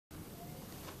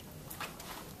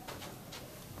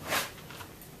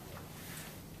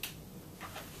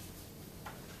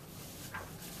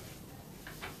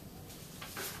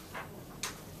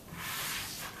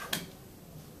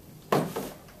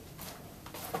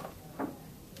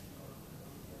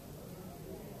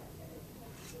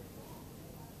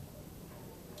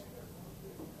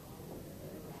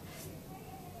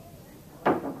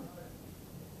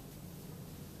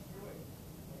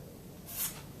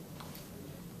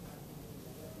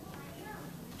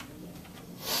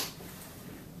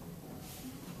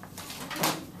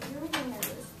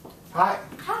Hi.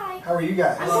 Hi. How are you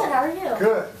guys? I'm good. How are you?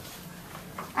 Good.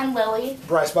 I'm Lily.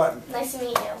 Bryce Button. Nice to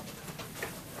meet you.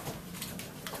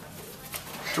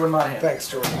 Jordan Monahan. Thanks,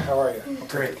 Jordan. How are you? I'll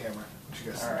Great. take the camera. What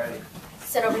you guys Alrighty.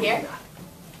 Sit over here.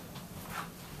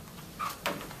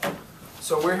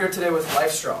 So we're here today with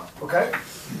LifeStraw. Okay.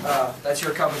 That's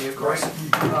your company, of course.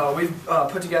 We've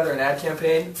put together an ad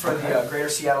campaign for the greater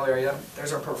Seattle area.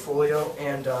 There's our portfolio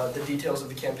and the details of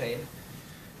the campaign.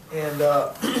 And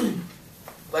I'd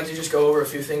like to just go over a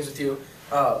few things with you.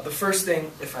 The first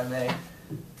thing, if I may,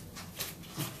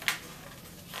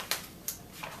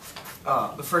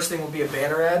 the first thing will be a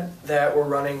banner ad that we're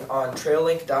running on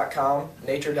traillink.com,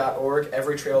 nature.org,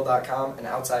 everytrail.com, and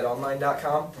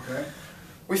outsideonline.com. Okay.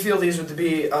 We feel these would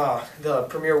be the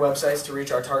premier websites to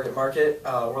reach our target market.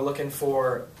 We're looking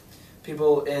for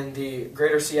people in the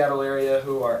greater Seattle area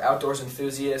who are outdoors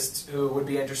enthusiasts who would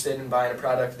be interested in buying a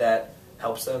product that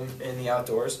helps them in the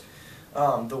outdoors.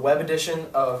 The web edition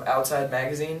of Outside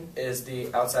Magazine is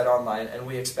the Outside Online, and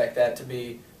we expect that to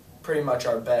be pretty much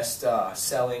our best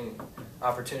selling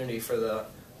opportunity for the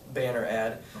banner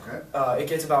ad. Okay. It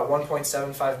gets about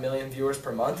 1.75 million viewers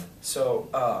per month,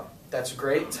 so that's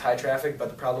great. It's high traffic, but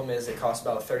the problem is it costs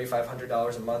about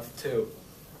 $3,500 a month to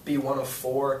be one of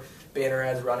 4 banner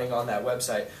ads running on that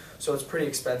website, so it's pretty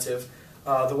expensive.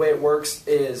 The way it works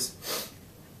is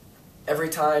every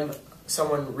time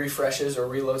someone refreshes or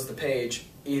reloads the page,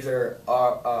 either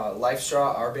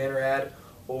LifeStraw, our banner ad,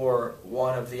 or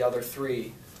one of the other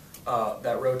 3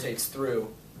 that rotates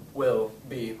through will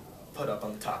be put up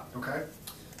on the top. Okay.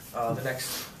 The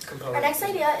next component. Our next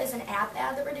idea is an app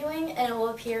ad that we're doing, and it will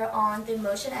appear on the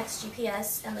Motion X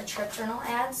GPS and the Trip Journal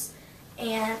ads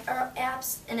and our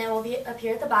apps, and it will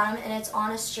appear at the bottom, and it's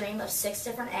on a stream of 6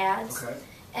 different ads. Okay.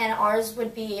 And ours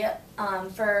would be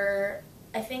for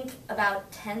I think about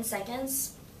 10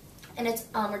 seconds, and it's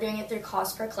we're doing it through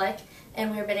cost per click,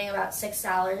 and we're bidding about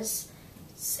 $6,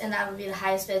 and that would be the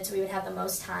highest bid, so we would have the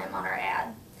most time on our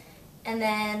ad. And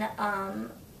then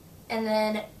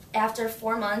after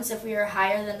 4 months, if we were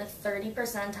higher than the 30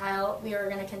 percentile, we were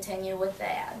going to continue with the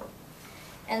ad.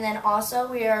 And then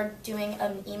also we are doing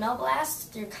an email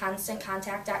blast through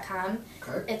constantcontact.com.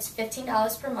 Okay. It's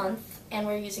 $15 per month, and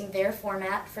we're using their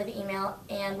format for the email,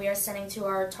 and we are sending to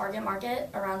our target market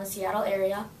around the Seattle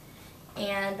area.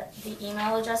 And the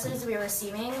email addresses we're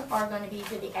receiving are going to be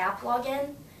through the app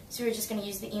login. So we're just going to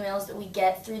use the emails that we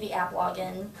get through the app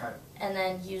login, Okay. and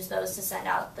then use those to send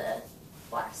out the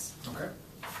blast. Okay.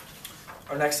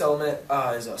 Our next element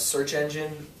is a search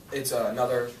engine. It's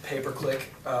another pay-per-click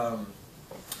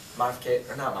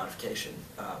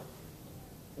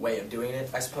way of doing it,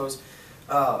 I suppose.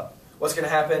 What's going to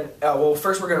happen? Well,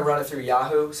 first we're going to run it through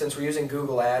Yahoo. Since we're using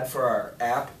Google Ad for our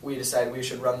app, we decided we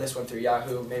should run this one through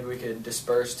Yahoo. Maybe we could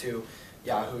disperse to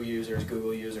Yahoo users,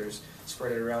 Google users,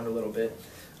 spread it around a little bit.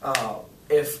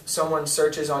 If someone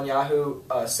searches on Yahoo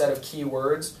a set of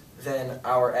keywords, then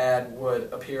our ad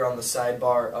would appear on the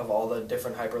sidebar of all the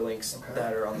different hyperlinks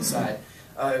that are on the side.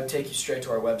 It would take you straight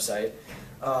to our website.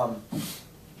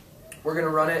 We're going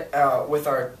to run it with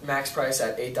our max price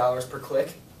at $8 per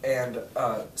click, and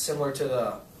similar to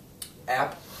the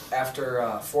app,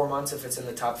 after 4 months, if it's in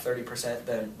the top 30%,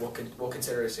 then we'll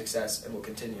consider it a success and we'll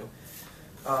continue.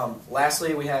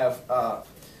 Lastly, we have a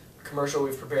commercial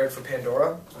we've prepared for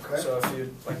Pandora. Okay. So if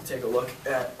you'd like to take a look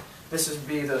at, this would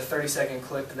be the 30-second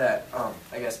clip that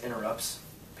I guess interrupts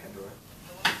Pandora.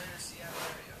 Hello there, Seattle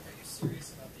area. Are you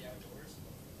serious about the outdoors?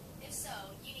 If so,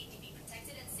 you need to be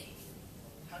protected and safe.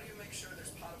 How do you make sure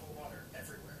there's potable water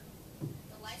everywhere?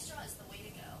 The LifeStraw is the way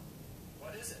to go.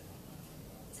 What is it?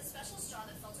 It's a special straw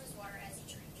that filters water as you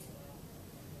drink.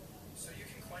 So you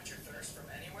can quench your thirst from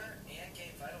anywhere and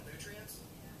gain vital nutrients?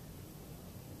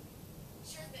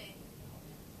 Sure thing.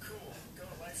 Cool. Go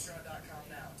to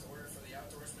lifestraw.com now to order for the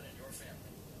outdoorsman in your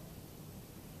family.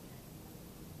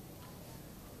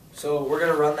 So we're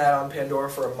going to run that on Pandora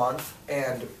for a month,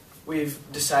 and we've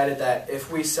decided that if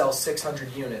we sell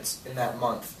 600 units in that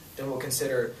month, then we'll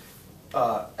consider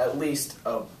at least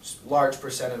a large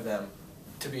percent of them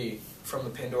to be from the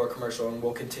Pandora commercial, and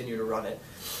we'll continue to run it.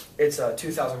 It's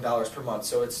 $2,000 per month,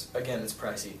 so it's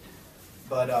pricey,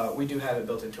 but we do have it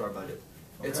built into our budget.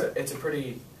 Okay. It's a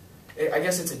pretty, I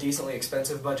guess it's a decently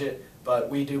expensive budget, but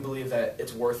we do believe that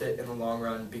it's worth it in the long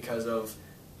run because of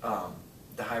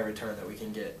the high return that we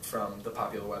can get from the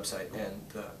popular website and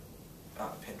the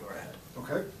Pandora ad.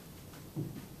 Okay.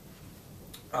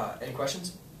 Any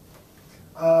questions?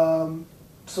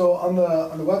 So on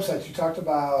the website, you talked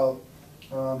about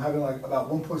having like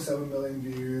about 1.7 million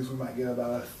views. We might get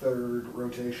about a third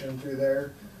rotation through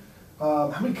there.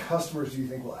 How many customers do you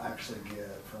think we'll actually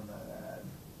get from that ad?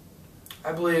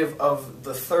 I believe of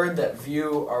the third that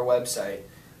view our website,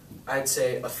 I'd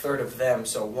say a third of them,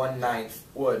 so 1/9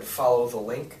 would follow the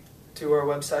link to our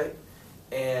website,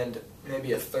 and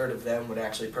maybe a third of them would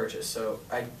actually purchase. So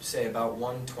I'd say about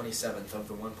 1/27 of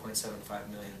the 1.75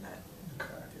 million that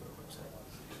Okay. view our website.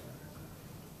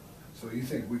 So you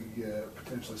think we could get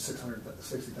potentially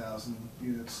 660,000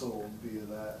 units sold via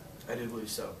that? I do believe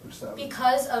so. Which that would,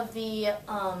 Because of the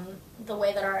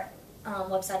way that our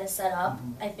website is set up,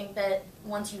 Mhm. I think that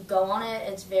once you go on it,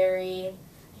 it's very,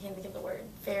 I can't think of the word,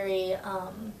 very,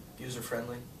 User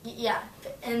friendly. yeah,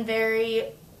 and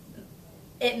very,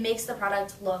 it makes the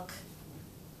product look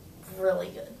really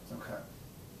good. okay.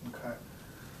 Okay.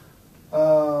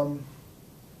 All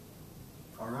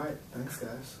right. Thanks,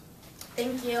 guys.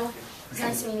 Thank you. It's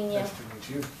nice meeting you. Nice to meet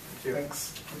you.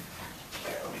 Thanks.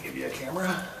 Here, let me give you a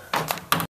camera.